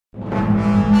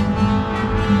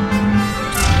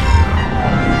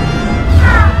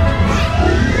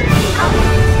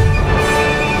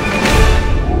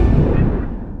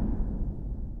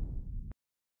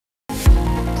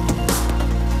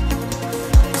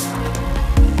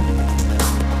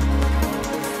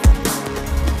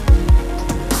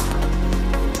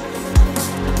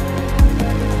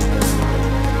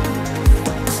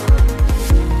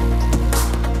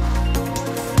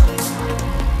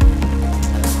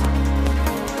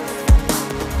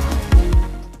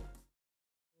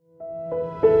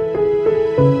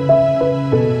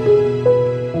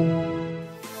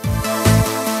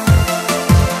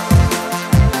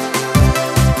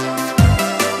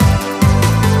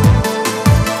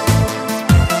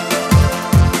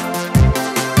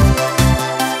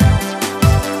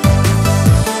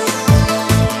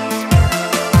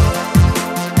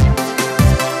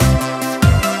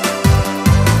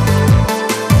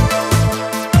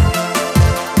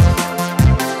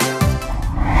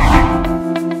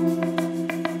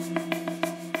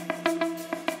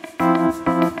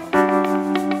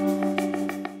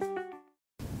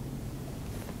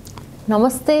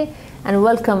Namaste and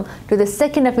welcome to the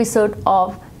second episode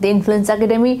of the Influence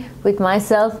Academy with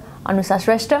myself,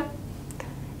 Shrestha.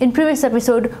 In previous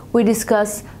episode, we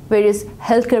discussed various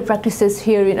healthcare practices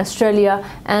here in Australia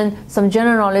and some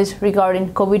general knowledge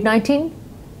regarding COVID-19.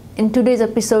 In today's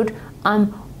episode,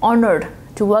 I'm honored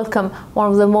to welcome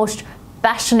one of the most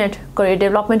passionate career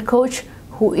development coach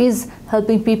who is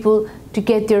helping people to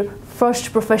get their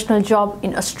first professional job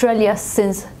in Australia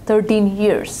since 13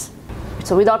 years.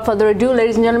 So without further ado,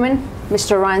 ladies and gentlemen,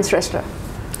 Mr. Ryan Shrestha.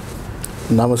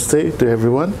 Namaste to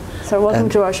everyone. Sir, welcome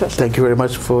to our show. Thank you very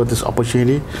much for this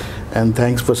opportunity, and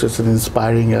thanks for such an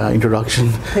inspiring introduction.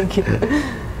 Thank you.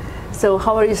 So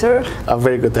how are you, sir? I'm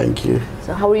very good, thank you.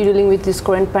 So how are you dealing with this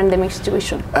current pandemic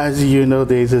situation? As you know,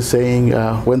 there is a saying,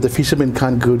 when the fishermen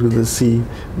can't go to the sea,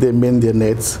 they mend their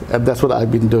nets, and that's what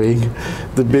I've been doing.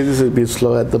 The business has been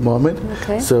slow at the moment,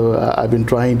 so I've been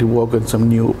trying to work on some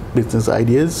new business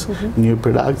ideas, new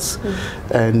products,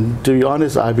 and to be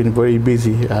honest, I've been very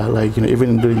busy.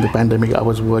 Even during the pandemic, I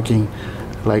was working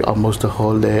like almost a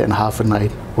whole day and half a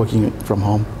night working from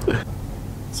home.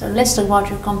 So let's talk about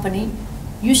your company.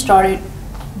 You started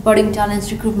Budding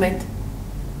Talents Recruitment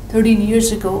 13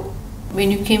 years ago when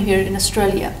you came here in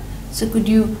Australia. So could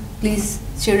you please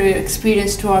share your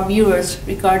experience to our viewers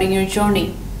regarding your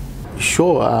journey?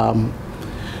 Sure.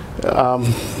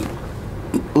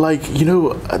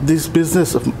 This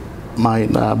business of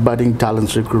mine, Budding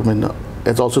Talents Recruitment,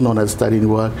 it's also known as studying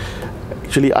work.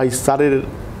 Actually, I started it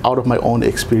out of my own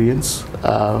experience,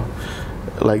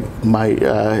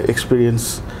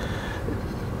 experience,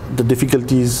 the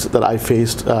difficulties that I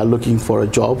faced looking for a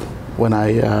job when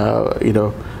I,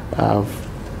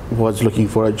 was looking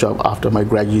for a job after my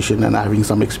graduation and having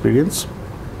some experience.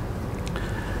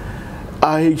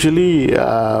 I actually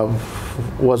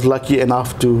was lucky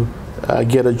enough to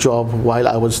get a job while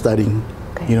I was studying,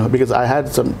 because I had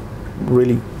some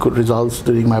really good results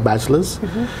during my bachelor's.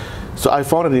 So I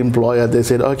found an employer. They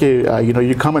said, okay,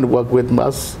 you come and work with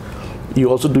us. You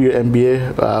also do your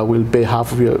MBA. We'll pay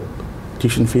half of your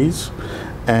tuition fees,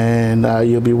 and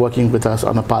you'll be working with us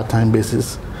on a part-time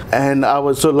basis. And I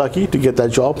was so lucky to get that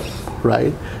job,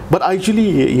 right? But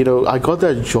actually, I got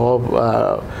that job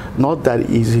not that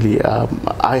easily.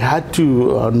 I had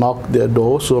to knock their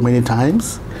door so many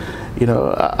times.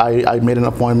 I made an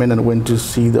appointment and went to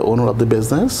see the owner of the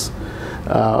business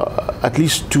at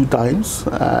least 2 times,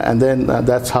 and then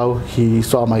that's how he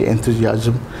saw my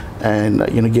enthusiasm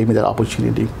and gave me that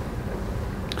opportunity.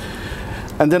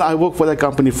 And then I worked for that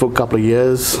company for a couple of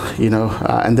years,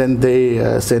 and then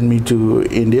they sent me to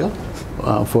India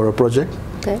for a project.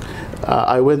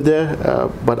 I went there,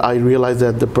 but I realized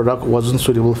that the product wasn't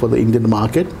suitable for the Indian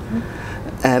market,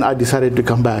 and I decided to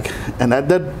come back. And at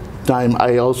that time,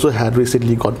 I also had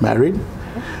recently got married,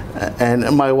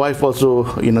 and my wife also,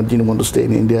 didn't want to stay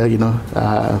in India.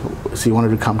 She wanted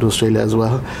to come to Australia as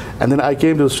well. And then I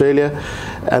came to Australia,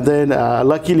 and then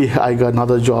luckily I got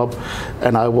another job,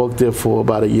 and I worked there for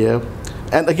about a year.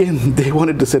 And again, they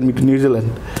wanted to send me to New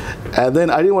Zealand, and then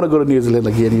I didn't want to go to New Zealand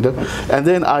again, And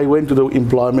then I went to the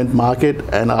employment market,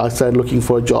 and I started looking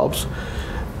for jobs.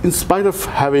 In spite of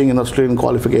having an Australian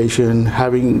qualification,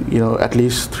 having at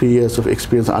least 3 years of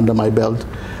experience under my belt,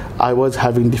 I was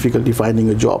having difficulty finding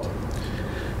a job.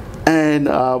 And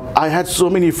I had so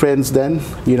many friends then,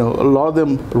 a lot of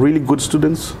them really good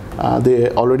students. They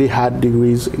already had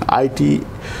degrees in IT,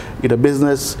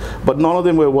 business, but none of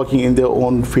them were working in their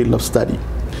own field of study,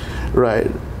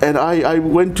 right? And I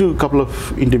went to a couple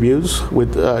of interviews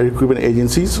with recruitment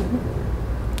agencies,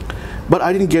 but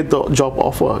I didn't get the job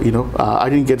offer, I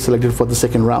didn't get selected for the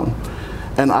second round.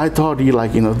 And I thought,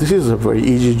 this is a very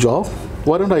easy job.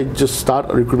 Why don't I just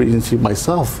start a recruitment agency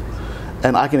myself?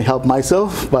 And I can help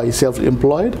myself by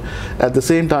self-employed. At the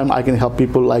same time, I can help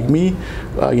people like me,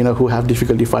 who have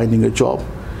difficulty finding a job.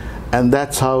 And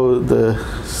that's how the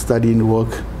study and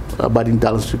work, Budding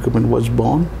Talents Recruitment was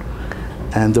born,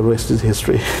 and the rest is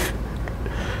history.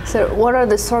 So what are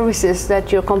the services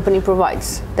that your company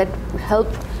provides that help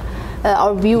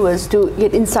our viewers to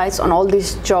get insights on all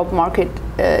these job market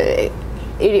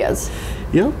areas?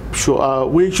 Yeah, sure.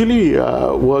 We actually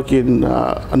work in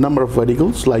a number of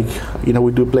verticals, like,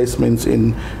 we do placements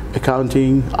in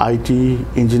accounting, IT,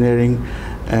 engineering,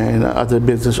 and other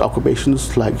business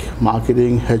occupations like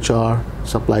marketing, HR,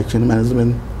 supply chain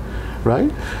management, right?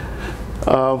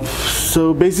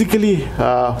 So basically,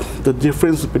 the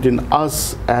difference between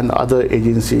us and other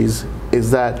agencies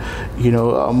is that,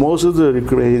 most of the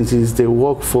recruitment agencies, they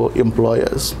work for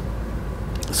employers.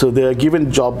 So they're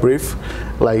given job brief,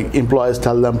 like employers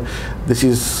tell them, this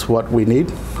is what we need,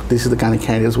 this is the kind of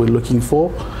candidates we're looking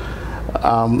for.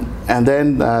 And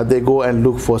then they go and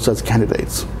look for such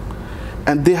candidates.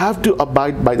 And they have to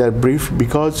abide by that brief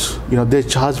because they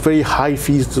charge very high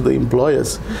fees to the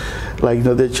employers. Like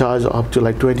they charge up to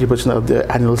like 20% of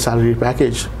their annual salary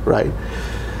package, right?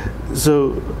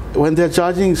 So when they're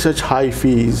charging such high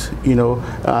fees, they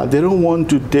don't want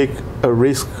to take a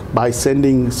risk by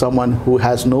sending someone who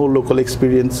has no local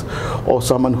experience or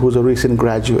someone who's a recent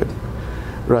graduate,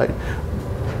 right?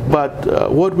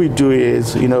 But what we do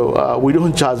is, we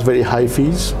don't charge very high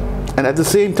fees. And at the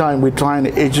same time, we try and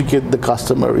educate the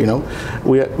customer.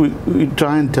 We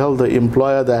try and tell the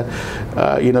employer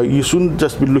that you shouldn't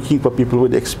just be looking for people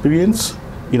with experience.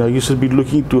 You should be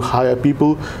looking to hire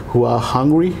people who are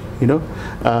hungry.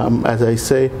 As I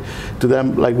say to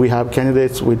them, like we have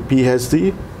candidates with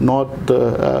PhD, not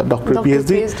the doctorate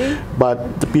PhD,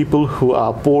 but the people who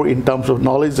are poor in terms of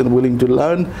knowledge and willing to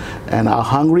learn and are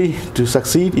hungry to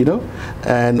succeed.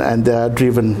 And they are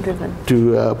driven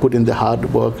to put in the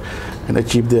hard work and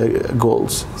achieve their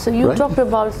goals. So you talked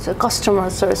about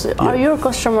customers. So are your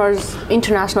customers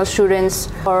international students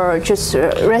or just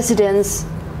residents?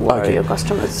 What are your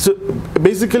customers? So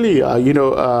basically,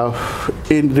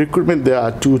 in recruitment, there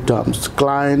are two terms: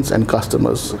 clients and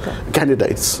customers.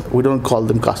 Candidates. We don't call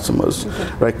them customers,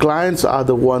 right? Clients are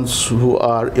the ones who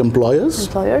are employers.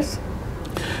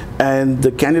 And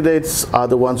the candidates are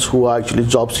the ones who are actually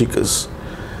job seekers.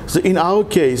 So in our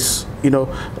case,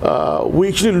 we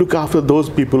actually look after those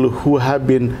people who have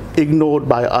been ignored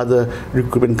by other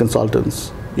recruitment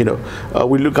consultants.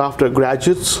 We look after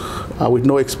graduates with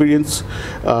no experience.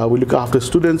 We look after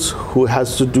students who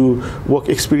has to do work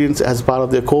experience as part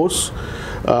of their course.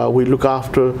 We look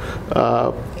after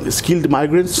skilled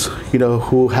migrants,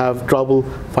 who have trouble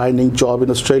finding job in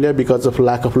Australia because of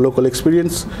lack of local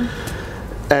experience.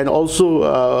 And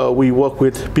also we work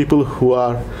with people who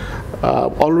are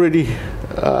already,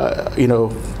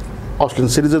 Australian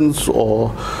citizens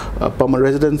or permanent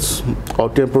residents or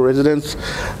temporary residents,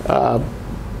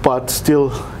 but still,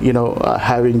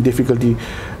 having difficulty,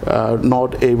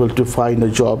 not able to find a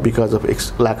job because of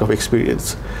lack of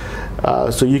experience.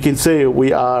 So you can say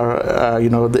we are,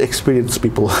 the experienced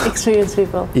people. Experienced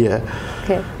people. Yeah.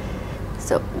 Okay.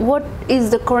 So what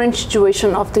is the current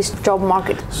situation of this job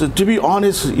market? So to be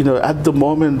honest, at the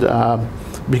moment,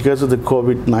 because of the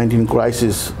COVID-19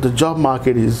 crisis, the job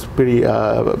market is pretty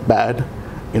bad,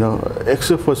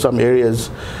 except for some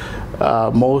areas.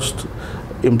 Most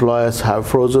employers have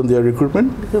frozen their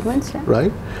recruitment,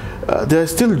 right? There are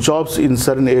still jobs in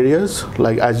certain areas,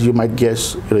 like as you might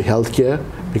guess, healthcare,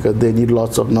 because they need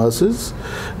lots of nurses,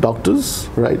 doctors,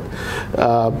 right?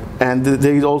 And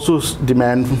there is also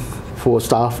demand for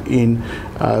staff in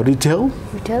retail,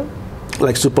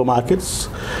 like supermarkets.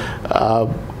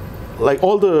 Like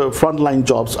all the frontline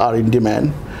jobs are in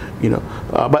demand,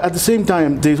 but at the same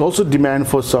time, there's also demand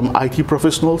for some IT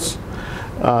professionals.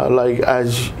 Like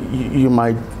as you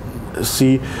might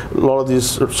see, a lot of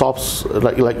these shops,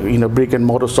 like brick and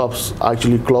mortar shops, are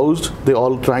actually closed. They're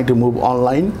all trying to move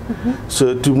online.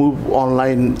 So to move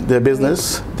online their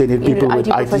business, they need people with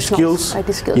IT skills.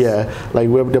 Yeah, like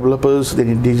web developers. They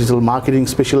need digital marketing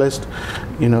specialists.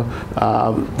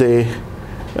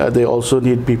 They also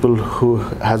need people who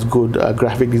has good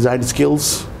graphic design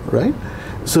skills, right?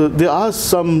 So there are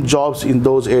some jobs in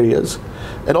those areas.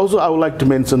 And also I would like to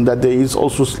mention that there is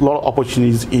also a lot of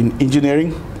opportunities in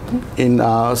engineering, in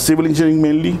civil engineering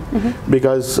mainly,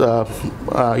 because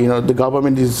the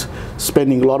government is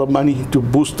spending a lot of money to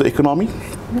boost the economy.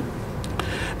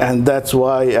 And that's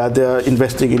why they're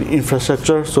investing in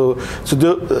infrastructure. So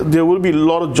there will be a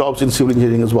lot of jobs in civil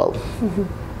engineering as well.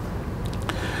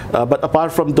 But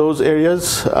apart from those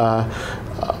areas,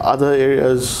 other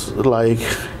areas like,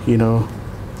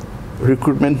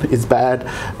 recruitment is bad.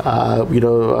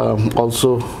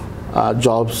 Also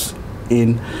jobs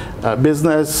in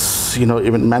business,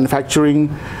 even manufacturing,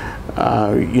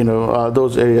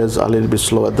 those areas are a little bit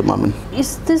slow at the moment.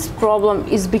 Is this problem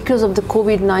because of the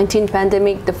COVID-19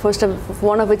 pandemic, the first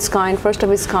of its kind,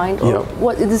 or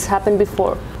what did this happen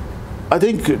before? I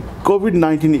think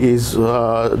COVID-19 is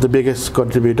the biggest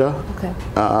contributor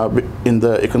in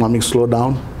the economic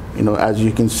slowdown. As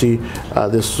you can see,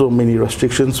 there's so many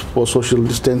restrictions for social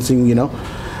distancing, so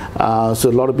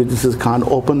a lot of businesses can't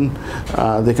open.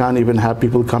 They can't even have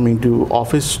people coming to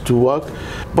office to work.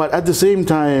 But at the same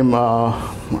time,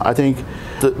 I think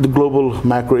the global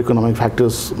macroeconomic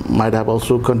factors might have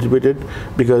also contributed,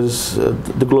 because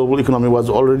the global economy was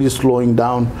already slowing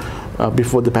down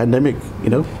before the pandemic,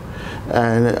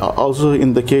 And also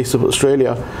in the case of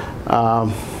Australia,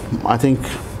 I think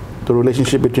the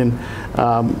relationship between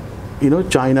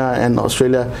China and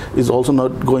Australia is also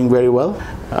not going very well,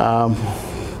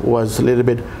 was a little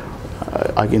bit,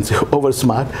 I can say, over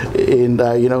smart in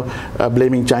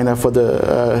blaming China for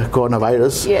the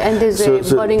coronavirus. Yeah, and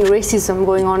there's budding racism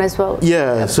going on as well.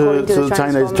 Yeah, so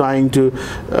China is trying to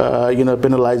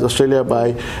penalize Australia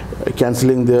by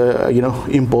cancelling the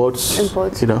imports.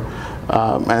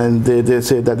 And they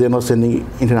say that they're not sending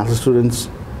international students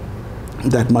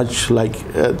that much like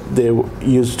they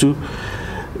used to.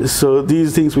 So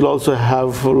these things will also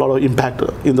have a lot of impact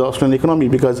in the Australian economy,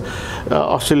 because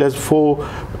Australia's 4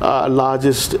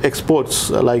 largest exports,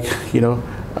 like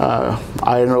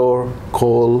iron ore,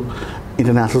 coal,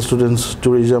 international students,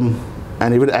 tourism,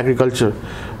 and even agriculture.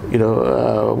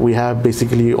 We have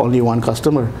basically only one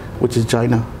customer, which is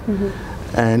China.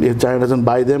 And if China doesn't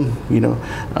buy them,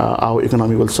 our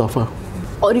economy will suffer.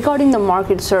 Regarding the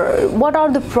market, sir, what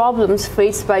are the problems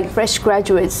faced by fresh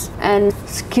graduates and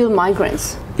skilled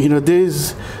migrants? There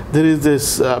is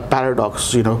this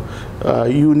paradox.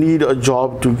 You need a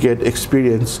job to get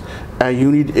experience, and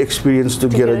you need experience to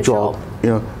get a job.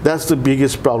 That's the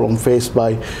biggest problem faced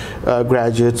by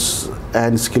graduates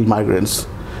and skilled migrants.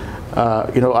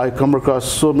 I come across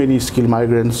so many skilled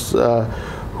migrants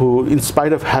who, in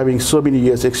spite of having so many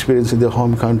years experience in their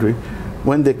home country,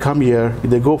 when they come here,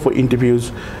 they go for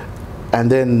interviews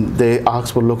and then they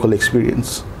ask for local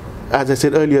experience. As I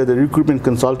said earlier, the recruitment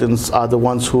consultants are the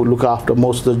ones who look after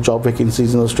most of the job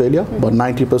vacancies in Australia, about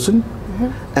 90%,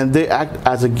 and they act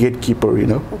as a gatekeeper,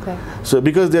 Okay. So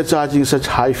because they're charging such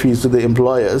high fees to the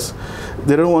employers,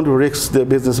 they don't want to risk their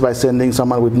business by sending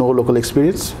someone with no local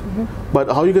experience. But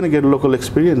how are you going to get local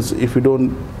experience if you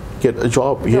don't get a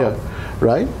job here,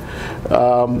 right?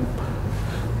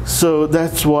 So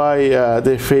that's why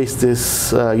they face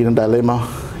this dilemma,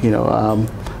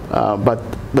 but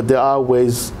there are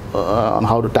ways on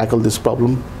how to tackle this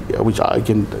problem, which I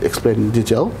can explain in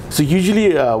detail. So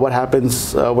usually what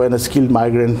happens when a skilled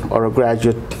migrant or a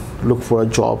graduate look for a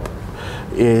job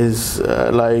is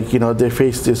they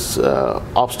face this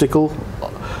obstacle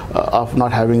of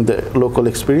not having the local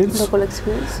experience.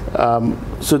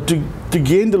 So to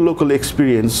gain the local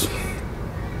experience,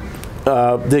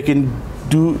 they can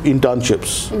do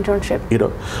internships.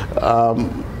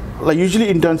 Like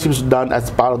usually internships done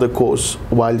as part of the course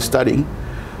while studying,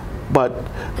 but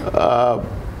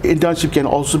internship can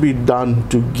also be done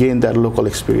to gain that local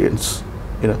experience.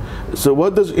 So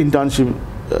what does internship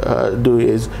do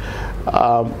is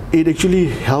it actually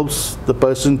helps the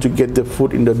person to get their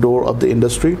foot in the door of the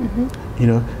industry.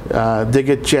 They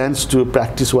get chance to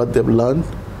practice what they've learned,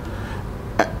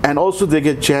 and also they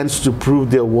get chance to prove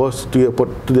their worth to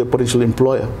their potential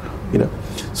employer.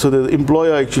 So the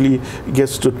employer actually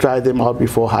gets to try them out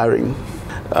before hiring.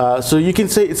 So you can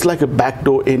say it's like a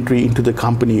backdoor entry into the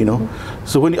company.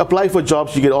 So when you apply for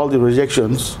jobs, you get all the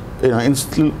rejections.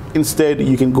 Instead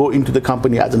you can go into the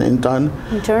company as an intern.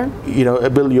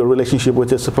 Build your relationship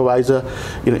with your supervisor,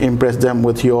 impress them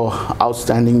with your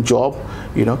outstanding job,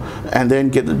 and then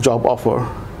get the job offer.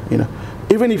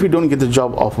 Even if you don't get the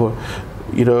job offer,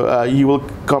 you will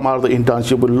come out of the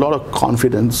internship with a lot of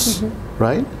confidence,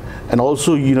 right? And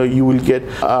also, you will get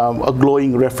a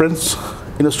glowing reference.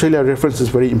 In Australia, reference is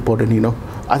very important,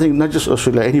 I think not just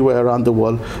Australia, anywhere around the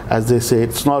world, as they say,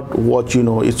 it's not what you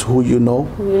know, it's who you know.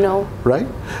 Right?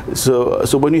 So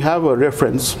when you have a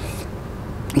reference,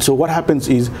 so what happens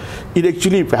is, it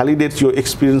actually validates your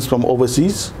experience from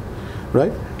overseas,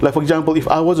 right? Like for example, if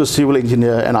I was a civil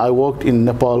engineer and I worked in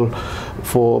Nepal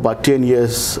for about 10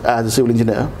 years as a civil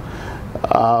engineer,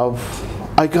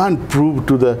 I can't prove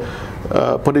to the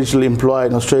potential employer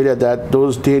in Australia that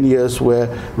those 10 years were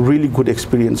really good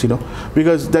experience,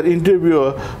 because that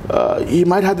interviewer, he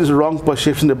might have this wrong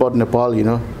perception about Nepal,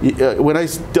 when I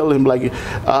tell him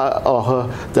or her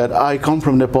that I come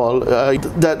from Nepal,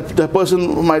 that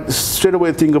person might straight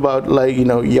away think about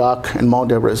Yak and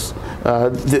Mount Everest.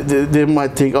 They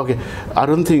might think, okay, I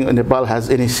don't think Nepal has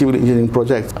any civil engineering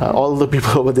projects. All the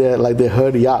people over there, they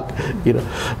heard Yak,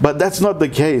 but that's not the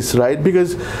case, right?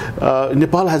 Because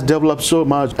Nepal has developed so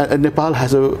much, and Nepal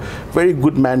has a very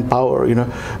good manpower.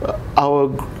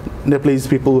 Our Nepalese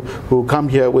people who come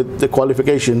here with the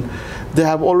qualification, they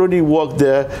have already worked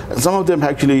there. Some of them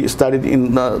actually studied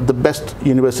in the best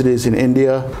universities in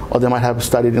India, or they might have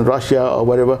studied in Russia or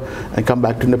whatever, and come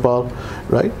back to Nepal,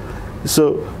 right?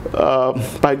 So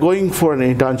by going for an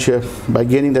internship, by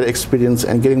gaining that experience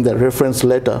and getting that reference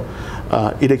letter,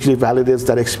 it actually validates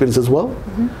that experience as well.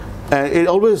 And it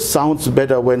always sounds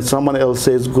better when someone else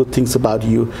says good things about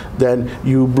you than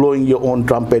you blowing your own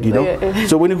trumpet,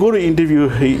 So when you go to interview,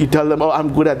 you tell them, oh,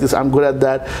 I'm good at this, I'm good at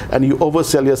that, and you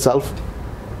oversell yourself.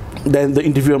 then the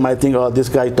interviewer might think, oh, this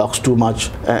guy talks too much,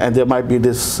 and there might be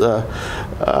this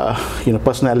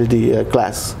personality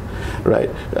clash, right?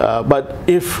 But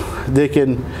if they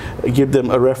can give them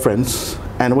a reference,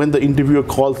 and when the interviewer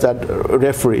calls that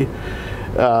referee,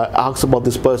 asks about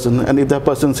this person, and if that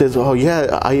person says, oh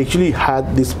yeah, I actually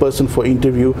had this person for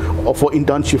interview or for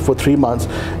internship for 3 months,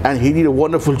 and he did a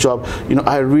wonderful job,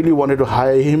 I really wanted to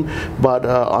hire him, but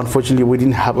unfortunately we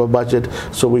didn't have a budget,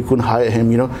 so we couldn't hire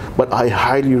him, but I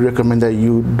highly recommend that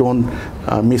you don't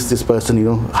miss this person,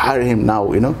 hire him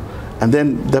now, and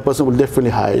then that person will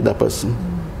definitely hire that person,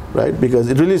 right? Because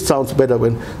it really sounds better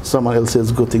when someone else says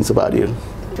good things about you.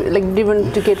 Like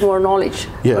driven to get more knowledge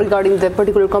regarding the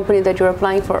particular company that you're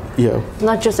applying for. Yeah.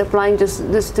 Not just applying, just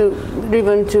to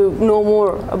driven to know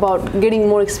more about getting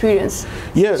more experience.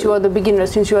 Yeah. Since you are the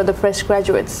beginners, since you are the fresh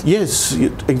graduates. Yes,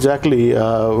 exactly.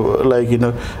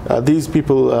 These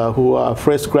people who are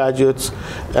fresh graduates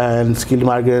and skilled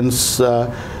migrants,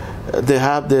 they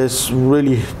have this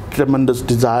really tremendous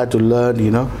desire to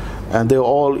learn, and they're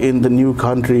all in the new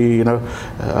country,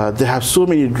 they have so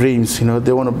many dreams,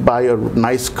 they want to buy a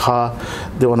nice car,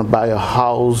 they want to buy a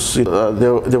house, they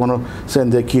want to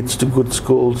send their kids to good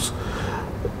schools,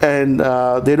 and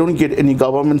they don't get any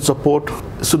government support,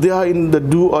 so they are in the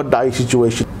do or die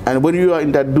situation. And when you are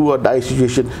in that do or die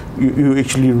situation, you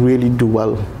actually really do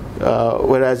well,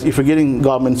 whereas if you're getting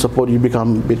government support, you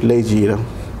become a bit lazy,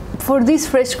 For these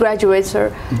fresh graduates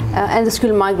and the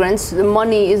skilled migrants, the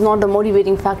money is not the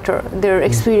motivating factor. Their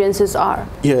experiences are.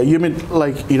 Yeah, you mean a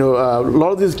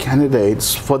lot of these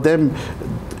candidates, for them,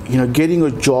 getting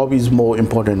a job is more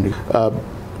important.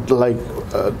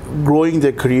 Growing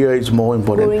their career is more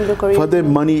important. For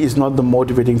them, money is not the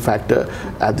motivating factor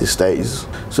at this stage.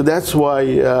 So that's why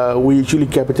we usually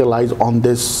capitalize on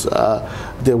this,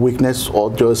 their weakness or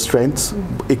their strengths.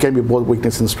 It can be both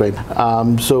weakness and strength.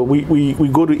 So we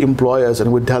go to employers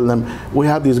and we tell them, we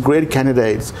have these great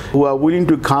candidates who are willing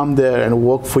to come there and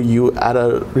work for you at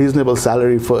a reasonable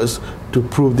salary first to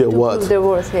prove their worth.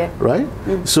 Yeah. Right?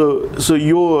 So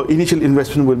your initial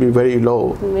investment will be very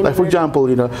low. Like for example,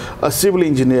 a civil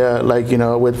engineer,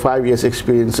 with 5 years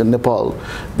experience in Nepal,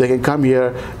 they can come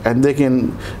here and they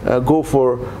can go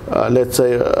for, let's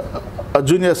say, a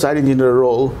junior site engineer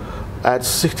role at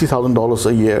 $60,000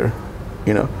 a year,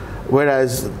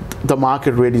 whereas the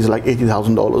market rate is like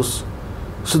 $80,000.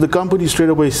 So the company straight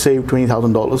away saved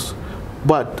 $20,000.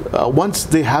 But once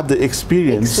they have the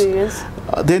experience,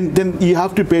 then you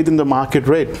have to pay them the market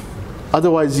rate.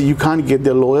 Otherwise, you can't get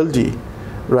their loyalty,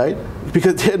 right?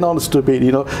 Because they're not stupid,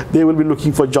 they will be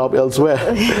looking for a job elsewhere,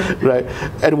 right?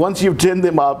 And once you've trained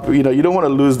them up, you don't want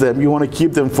to lose them, you want to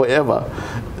keep them forever.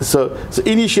 So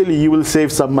initially you will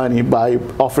save some money by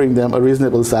offering them a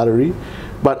reasonable salary,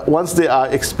 but once they are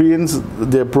experienced,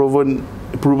 they're proven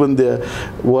their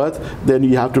worth, then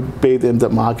you have to pay them the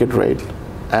market rate.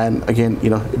 And again,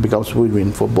 it becomes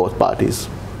win-win for both parties.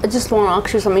 I just want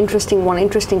to ask you one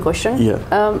interesting question.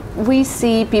 Yeah. We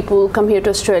see people come here to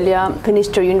Australia, finish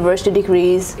their university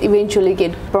degrees, eventually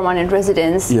get permanent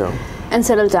residence, and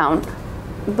settle down.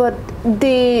 But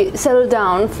they settle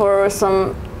down for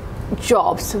some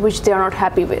jobs which they are not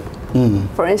happy with.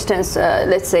 For instance,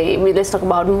 let's talk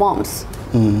about moms.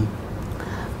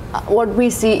 What we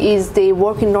see is they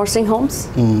work in nursing homes,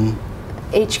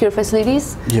 aged care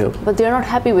facilities, but they are not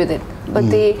happy with it. But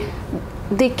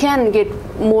they can get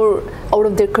more out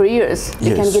of their careers.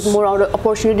 They can get more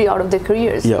opportunity out of their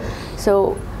careers.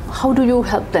 So how do you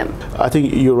help them? I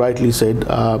think you rightly said, there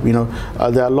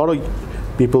are a lot of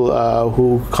people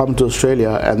who come to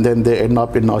Australia and then they end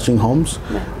up in nursing homes.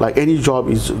 Like any job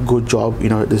is a good job,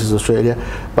 this is Australia.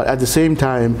 But at the same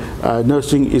time,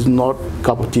 nursing is not a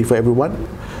cup of tea for everyone.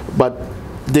 But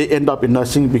they end up in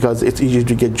nursing because it's easy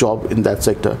to get job in that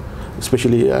sector,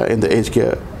 especially in the aged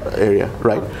care area,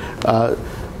 right?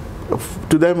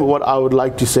 To them, what I would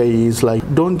like to say is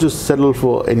don't just settle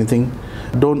for anything.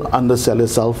 Don't undersell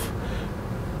yourself.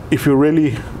 If you're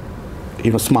really,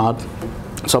 smart,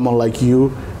 someone like you,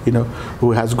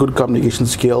 who has good communication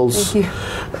skills,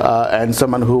 and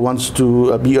someone who wants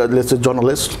to be let's say,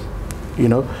 journalist,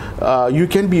 you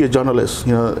can be a journalist.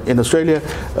 In Australia,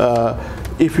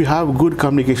 if you have good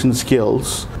communication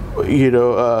skills,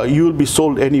 you'll be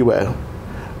sold anywhere,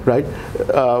 right?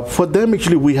 For them,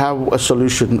 actually, we have a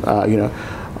solution.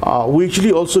 We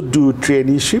actually also do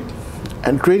traineeship,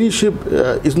 and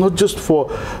traineeship is not just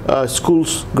for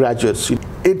schools graduates.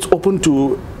 It's open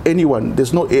to anyone.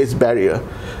 There's no age barrier.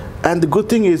 And the good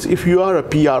thing is, if you are a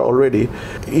PR already,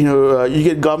 you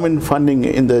get government funding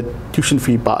in the tuition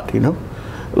fee part,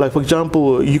 Like for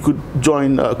example, you could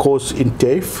join a course in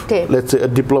TAFE, let's say a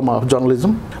diploma of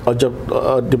journalism, or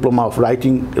a diploma of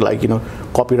writing, like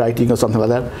copywriting or something like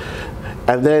that.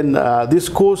 And then this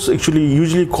course actually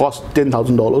usually costs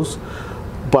 $10,000,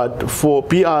 but for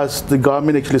PRs, the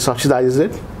government actually subsidizes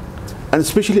it. And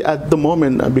especially at the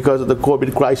moment, because of the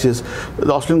COVID crisis,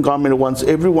 the Australian government wants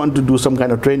everyone to do some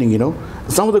kind of training,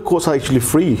 Some of the courses are actually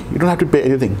free. You don't have to pay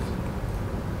anything,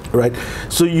 right?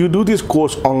 So you do this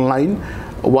course online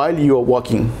while you are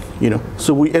working,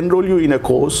 So we enroll you in a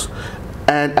course,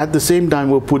 and at the same time,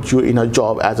 we'll put you in a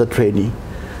job as a trainee.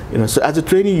 So as a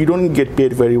trainee, you don't get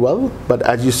paid very well, but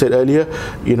as you said earlier,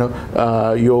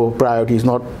 your priority is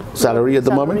not salary at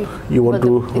the moment. You want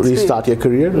to restart your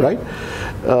career, right?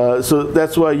 So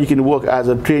that's why you can work as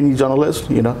a trainee journalist,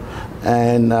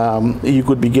 and you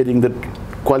could be getting the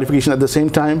qualification at the same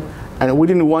time. And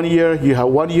within 1 year, you have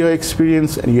 1 year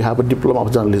experience and you have a diploma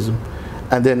of journalism.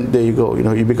 And then there you go,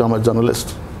 you become a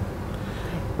journalist,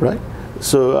 right?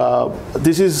 So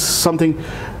this is something.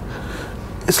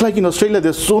 It's like in Australia,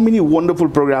 there's so many wonderful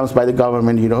programs by the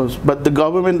government, but the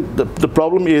government, the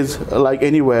problem is, like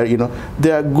anywhere,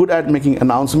 they are good at making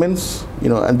announcements,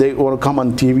 and they want to come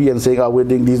on TV and say, oh, we're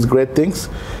doing these great things.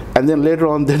 And then later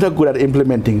on, they're not good at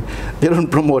implementing. They don't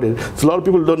promote it. So a lot of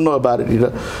people don't know about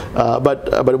it,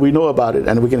 but we know about it,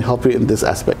 and we can help you in this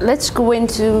aspect. Let's go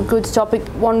into good topic,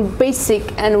 one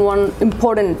basic and one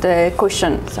important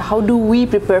question. So how do we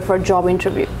prepare for a job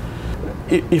interview?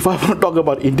 If I want to talk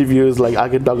about interviews, like I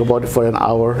can talk about it for an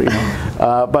hour,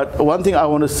 but one thing I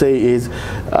want to say is,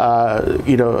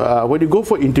 when you go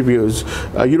for interviews,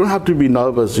 you don't have to be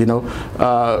nervous,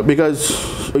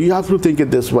 because you have to think it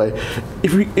this way.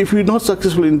 If you're not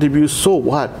successful in interviews, so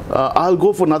what? I'll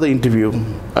go for another interview,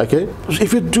 okay?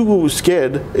 If you're too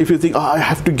scared, if you think, oh, I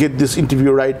have to get this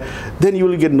interview right, then you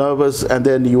will get nervous and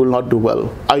then you will not do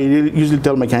well. I usually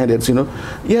tell my candidates,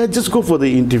 yeah, just go for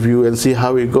the interview and see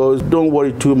how it goes. Don't worry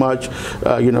too much.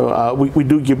 We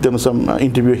do give them some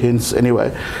interview hints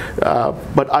anyway,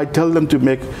 but I tell them to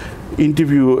make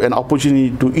interview an opportunity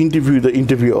to interview the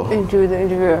interviewer. Interview the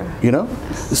interviewer.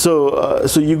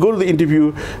 So you go to the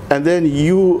interview and then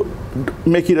you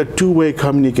make it a two-way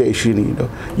communication.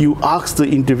 You ask the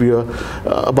interviewer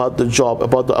about the job,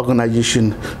 about the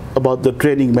organization, about the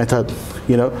training method,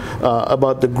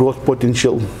 about the growth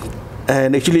potential,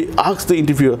 and actually ask the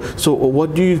interviewer, so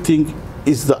what do you think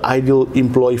is the ideal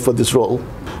employee for this role?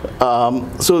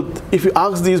 So if you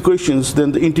ask these questions,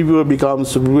 then the interviewer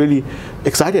becomes really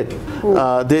excited.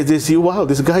 They see, wow,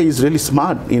 this guy is really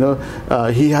smart,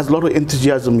 he has a lot of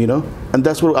enthusiasm, and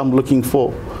that's what I'm looking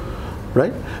for,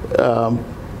 right?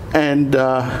 And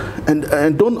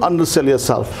don't undersell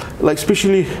yourself. Like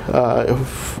especially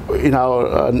in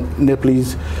our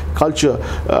Nepalese culture,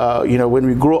 when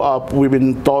we grow up, we've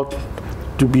been taught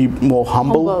to be more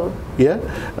humble.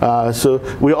 Yeah, so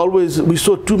we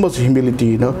show too much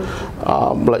humility,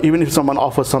 like even if someone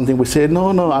offers something, we say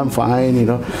no, I'm fine,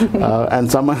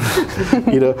 and someone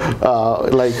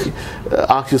like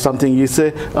asks you something, you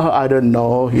say, oh, I don't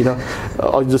know,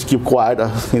 or you just keep quiet, or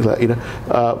things like,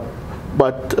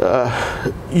 but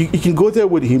you can go there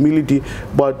with humility,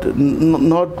 but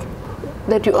not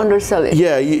that you undersell it.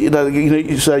 Yeah,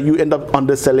 so you end up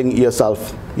underselling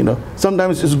yourself.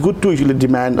 Sometimes it's good to usually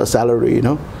demand a salary.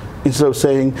 Instead of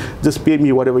saying just pay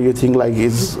me whatever you think like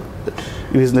is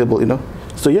reasonable.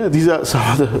 So yeah, these are some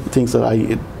of the things that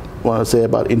I want to say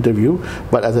about interview.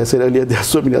 But as I said earlier, there are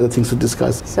so many other things to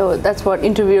discuss. So that's what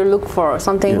interviewer look for,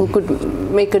 something who could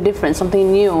make a difference,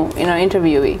 something new in our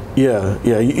interviewee. Yeah.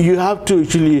 You have to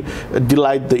actually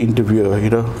delight the interviewer.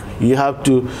 You have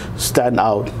to stand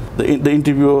out. The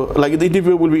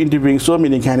interviewer will be interviewing so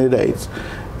many candidates,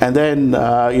 and then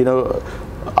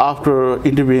after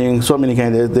interviewing so many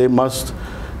candidates, they must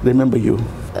remember you.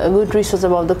 A good research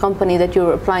about the company that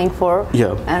you're applying for,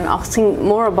 and asking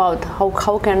more about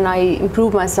how can I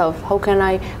improve myself, how can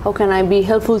I be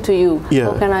helpful to you,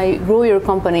 how can I grow your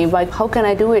company, how can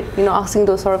I do it, asking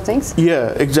those sort of things. Yeah,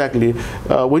 exactly.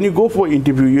 When you go for an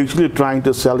interview, you're actually trying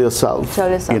to sell yourself. So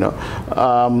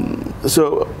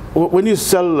when you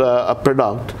sell a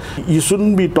product, you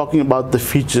shouldn't be talking about the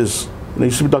features, you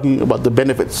should be talking about the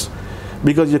benefits,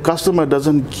 because your customer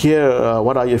doesn't care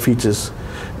what are your features.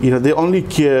 They only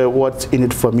care what's in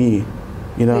it for me.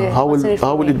 How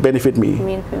will it benefit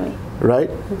me? Right?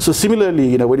 So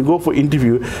similarly, when you go for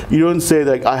interview, you don't say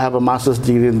like, I have a master's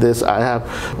degree in this, I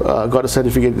have got a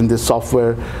certificate in this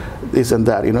software, this and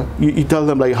that. You tell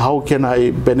them like, how can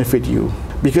I benefit you?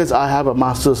 Because I have a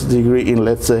master's degree in,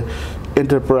 let's say,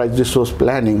 enterprise resource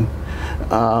planning,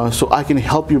 so I can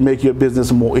help you make your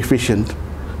business more efficient.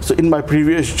 So in my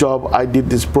previous job, I did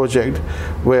this project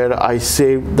where I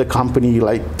saved the company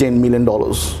like $10 million.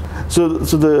 So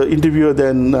the interviewer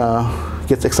then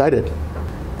gets excited.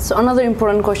 So another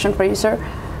important question for you, sir.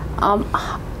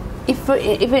 If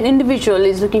an individual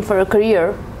is looking for a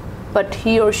career, but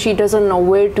he or she doesn't know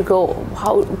where to go,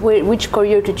 which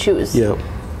career to choose. Yeah.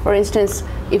 For instance,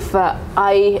 if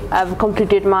I have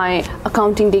completed my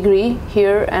accounting degree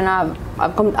here and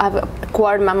I've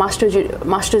acquired my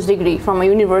master's degree from a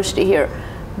university here,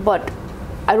 but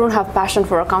I don't have passion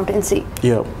for accountancy.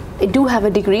 Yeah. I do have a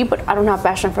degree, but I don't have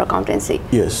passion for accountancy.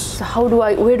 Yes. So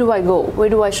where do I go? Where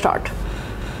do I start?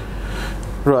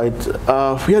 Right.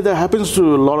 Yeah, that happens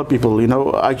to a lot of people. You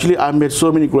know, actually, I met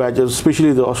so many graduates,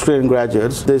 especially the Australian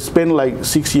graduates. They spend like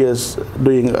 6 years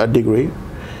doing a degree,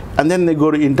 and then they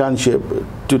go to internship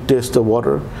to test the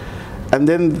water, and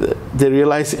then they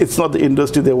realize it's not the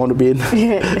industry they want to be in,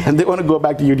 and they want to go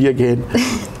back to uni again.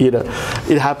 You know,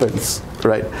 it happens,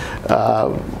 right?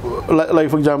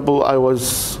 Like for example, I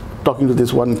was talking to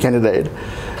this one candidate.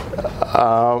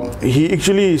 He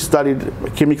actually studied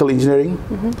chemical engineering.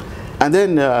 Mm-hmm. And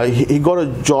then he got a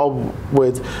job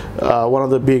with one of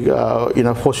the big,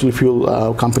 fossil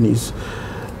fuel companies.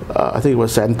 I think it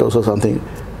was Santos or something.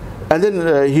 And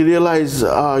then he realized,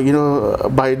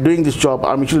 by doing this job,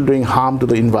 I'm actually doing harm to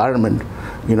the environment.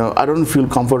 You know, I don't feel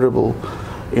comfortable,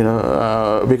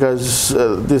 because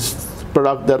this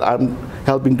product that I'm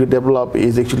helping to develop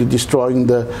is actually destroying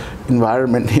the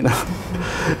environment. You know.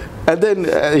 And then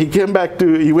he went back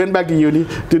to uni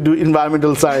to do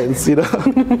environmental science. You know,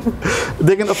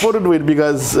 they can afford to do it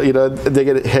because they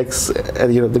get HECS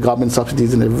and the government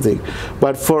subsidies and everything.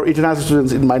 But for international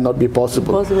students, it might not be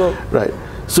possible. Right.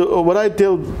 So what I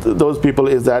tell those people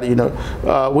is that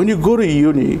when you go to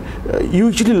uni, you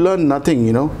actually learn nothing.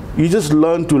 You just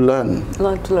learn to learn.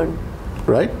 Learn to learn.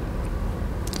 Right.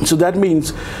 So that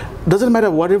means, doesn't matter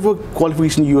whatever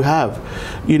qualification you have,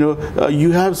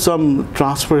 you have some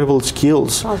transferable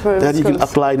skills that you can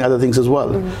apply in other things as well.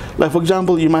 Mm-hmm. Like for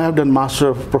example, you might have done Master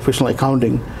of Professional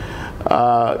Accounting.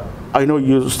 I know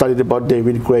you studied about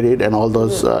debit, credit, and all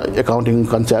those accounting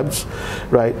concepts,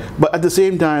 right? But at the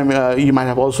same time, you might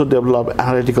have also developed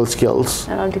analytical skills.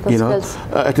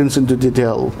 Attention to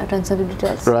detail. Attention to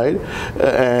details. Right,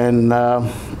 and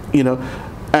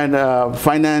And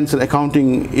finance and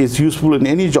accounting is useful in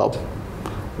any job,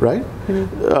 right?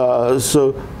 Mm-hmm.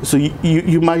 So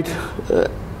you might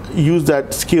use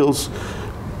that skills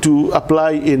to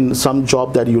apply in some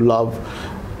job that you love.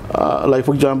 Like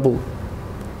for example,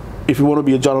 if you want to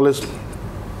be a journalist,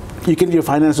 you can be a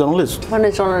finance journalist.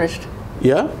 Finance journalist.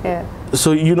 Yeah? Yeah.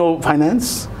 So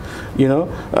finance,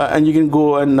 and you can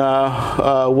go and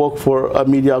work for a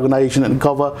media organization and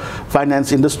cover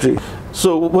finance industry.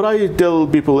 So what I tell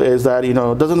people is that,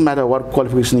 doesn't matter what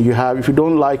qualification you have, if you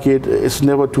don't like it, it's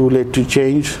never too late to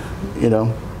change,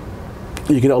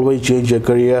 You can always change your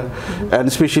career. Mm-hmm. And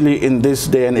especially in this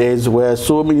day and age where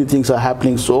so many things are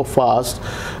happening so fast,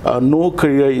 no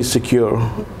career is secure,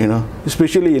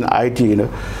 especially in IT,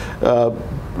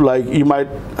 like you might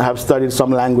have studied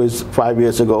some language 5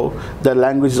 years ago, that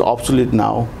language is obsolete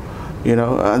now,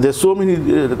 and there's so many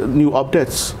new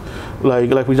updates.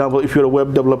 Like for example, if you're a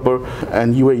web developer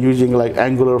and you were using like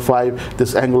Angular 5,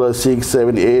 this Angular 6,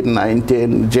 7, 8, 9,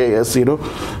 10,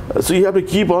 JS, so you have to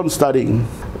keep on studying.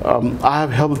 I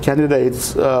have helped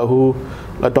candidates who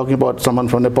are talking about someone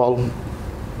from Nepal.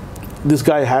 This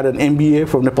guy had an MBA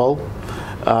from Nepal.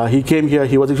 He came here,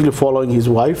 he was actually following his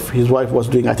wife. His wife was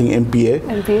doing, I think, MPA.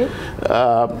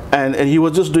 And he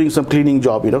was just doing some cleaning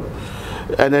job,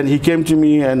 And then he came to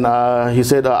me and he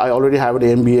said, I already have an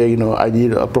MBA, I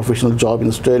need a professional job in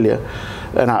Australia.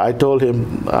 And I told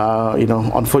him,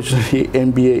 unfortunately,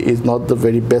 MBA is not the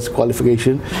very best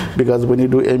qualification, because when you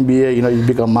do MBA, you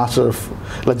become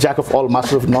jack of all,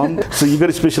 master of none. So you got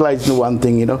to specialize in one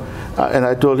thing, And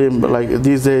I told him, like,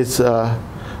 these days,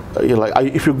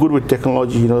 if you're good with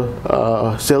technology,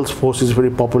 Salesforce is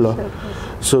very popular.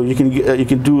 So you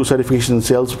can do certification in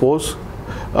Salesforce.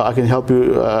 I can help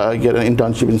you get an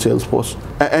internship in Salesforce.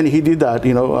 And he did that,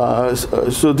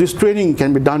 so this training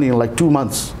can be done in like 2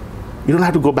 months. You don't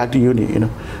have to go back to uni,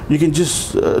 You can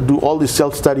just do all this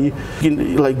self-study.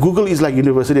 Like Google is like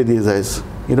university these days.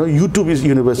 YouTube is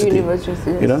university.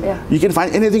 You can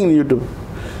find anything in YouTube,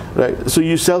 right? So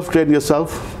you self-train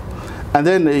yourself. And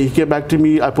then he came back to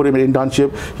me, I put him in an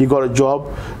internship, he got a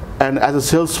job. And as a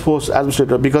Salesforce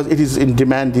administrator, because it is in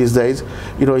demand these days,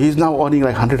 he's now earning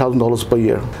like $100,000 per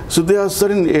year. So there are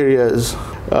certain areas,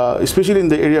 especially in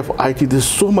the area of IT, there's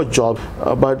so much job,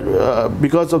 but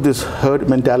because of this herd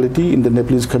mentality in the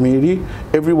Nepalese community,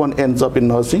 everyone ends up in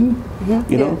nursing,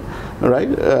 right?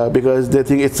 Because they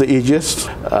think it's the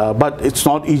easiest, but it's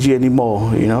not easy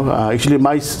anymore. Actually,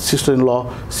 my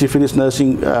sister-in-law, she finished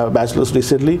nursing bachelor's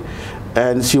recently,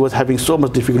 and she was having so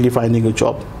much difficulty finding a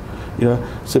job.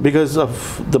 So because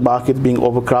of the market being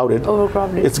overcrowded,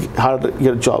 it's hard to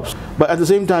get jobs. But at the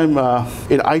same time,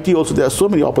 in IT also there are so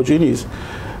many opportunities.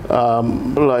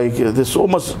 Like there's so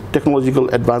much technological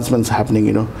advancements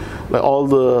happening. Like all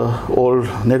the old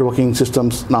networking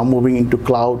systems now moving into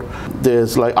cloud.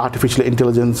 There's like artificial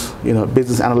intelligence,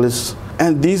 business analysts,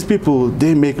 and these people,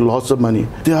 they make lots of money.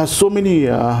 There are so many.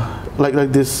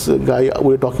 Like this guy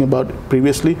we were talking about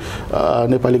previously,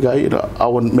 Nepali guy. I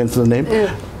won't mention the name.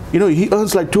 Yeah. He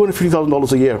earns like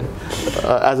 $250,000 a year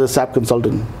as a SAP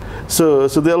consultant. So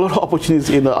there are a lot of opportunities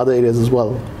in other areas as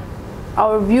well.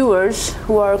 Our viewers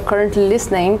who are currently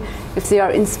listening, if they are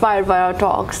inspired by our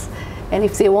talks, and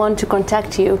if they want to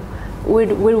contact you, where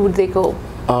would they go?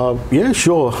 Yeah,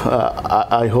 sure.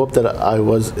 I hope that I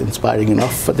was inspiring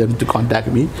enough for them to contact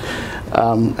me.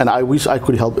 And I wish I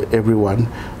could help everyone,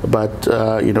 but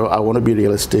I want to be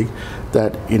realistic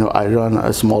that I run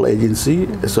a small agency,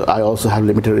 so I also have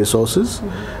limited resources.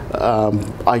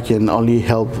 I can only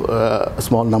help a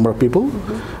small number of people,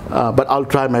 but I'll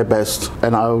try my best,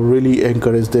 and I'll really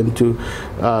encourage them to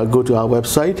go to our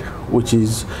website, which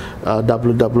is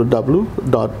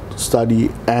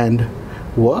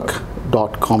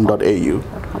www.studyandwork.com.au.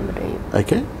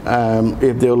 Okay.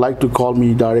 If they would like to call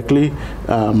me directly,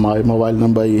 my mobile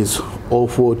number is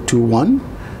 0421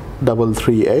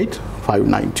 338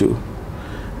 592.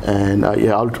 And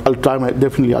yeah, I'll try my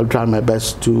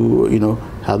best to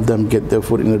help them get their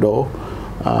foot in the door,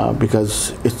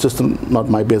 because it's just not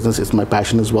my business, it's my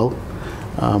passion as well.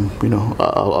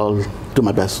 I'll do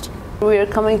my best. We are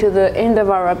coming to the end of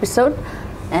our episode,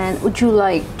 and would you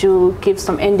like to give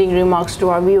some ending remarks to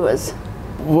our viewers?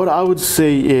 What I would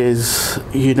say is,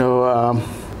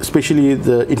 especially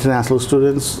the international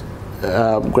students,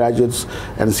 graduates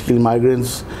and skilled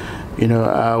migrants,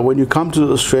 when you come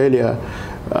to Australia,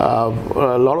 a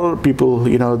lot of people,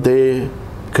 their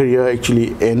career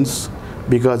actually ends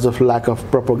because of lack of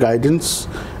proper guidance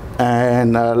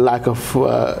and lack of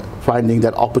finding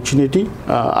that opportunity.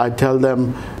 I tell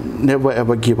them, never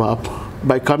ever give up.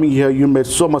 By coming here, you made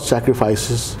so much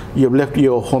sacrifices. You've left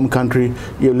your home country,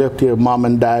 you left your mom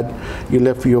and dad, you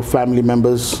left your family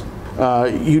members.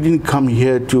 You didn't come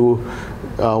here to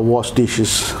wash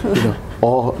dishes,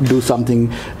 or do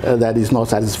something that is not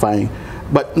satisfying.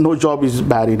 But no job is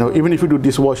bad, Even if you do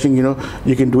dishwashing, you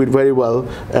can do it very well,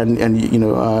 and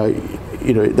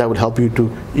that would help you to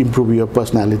improve your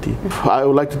personality. I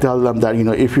would like to tell them that,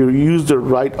 if you use the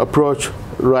right approach,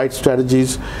 right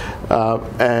strategies,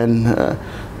 and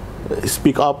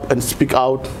speak up and speak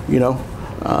out,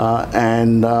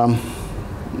 and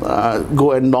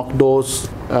go and knock doors,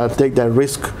 take that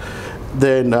risk,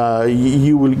 then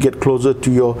you will get closer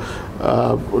to your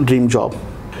dream job.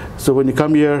 So when you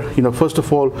come here, first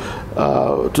of all,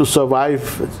 to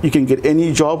survive, you can get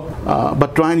any job,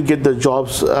 but try and get the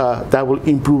jobs that will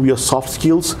improve your soft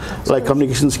skills, like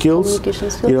communication skills.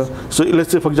 So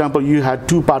let's say, for example, you had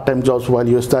 2 part-time jobs while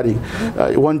you were studying.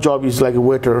 One job is like a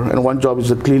waiter, and one job is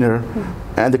a cleaner.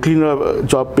 And the cleaner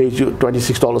job pays you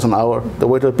 $26 an hour. The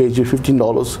waiter pays you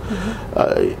 $15.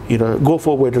 Go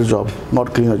for a waiter job,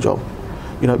 not cleaner job.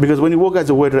 Because when you work as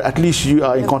a waiter, at least you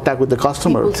are in contact with the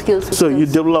customer. So you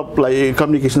develop like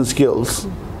communication skills,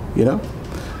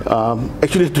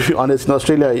 Actually, to be honest, in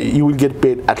Australia, you will get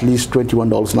paid at least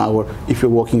 $21 an hour if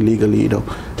you're working legally,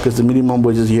 because the minimum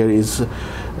wages here is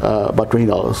about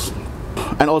 $20.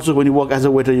 And also when you work as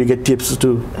a waiter, you get tips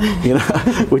too,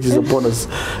 which is a bonus,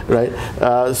 right?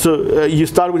 So you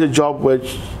start with a job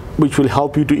which will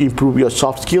help you to improve your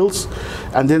soft skills,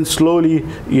 and then slowly,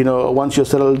 once you're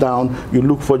settled down, you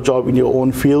look for a job in your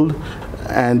own field,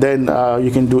 and then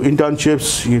you can do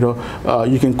internships. You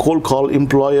can cold call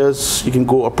employers, you can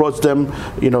go approach them,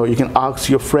 you can ask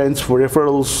your friends for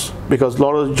referrals, because a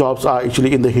lot of jobs are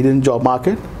actually in the hidden job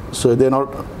market, so they're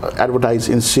not advertised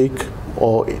in Seek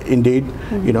or Indeed.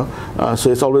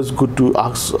 So it's always good to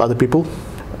ask other people.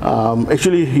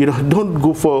 Actually, don't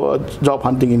go for job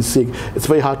hunting in Seek. It's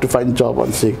very hard to find a job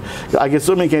on Seek. I get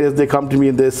so many candidates, they come to me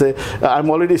and they say, I'm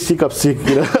already sick of Seek,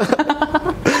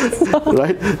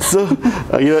 right? So,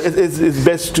 it's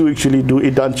best to actually do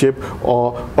internship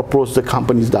or approach the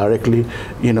companies directly,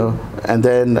 and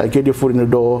then get your foot in the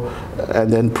door and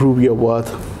then prove your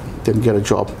worth. then get a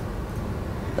job.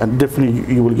 And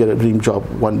definitely you will get a dream job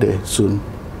one day soon.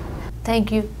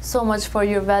 Thank you so much for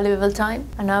your valuable time,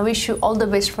 and I wish you all the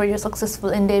best for your successful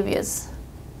endeavors.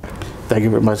 Thank you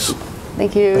very much.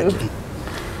 Thank you. Thank you.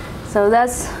 So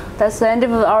that's the end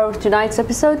of our tonight's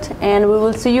episode, and we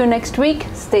will see you next week.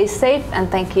 Stay safe and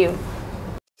thank you.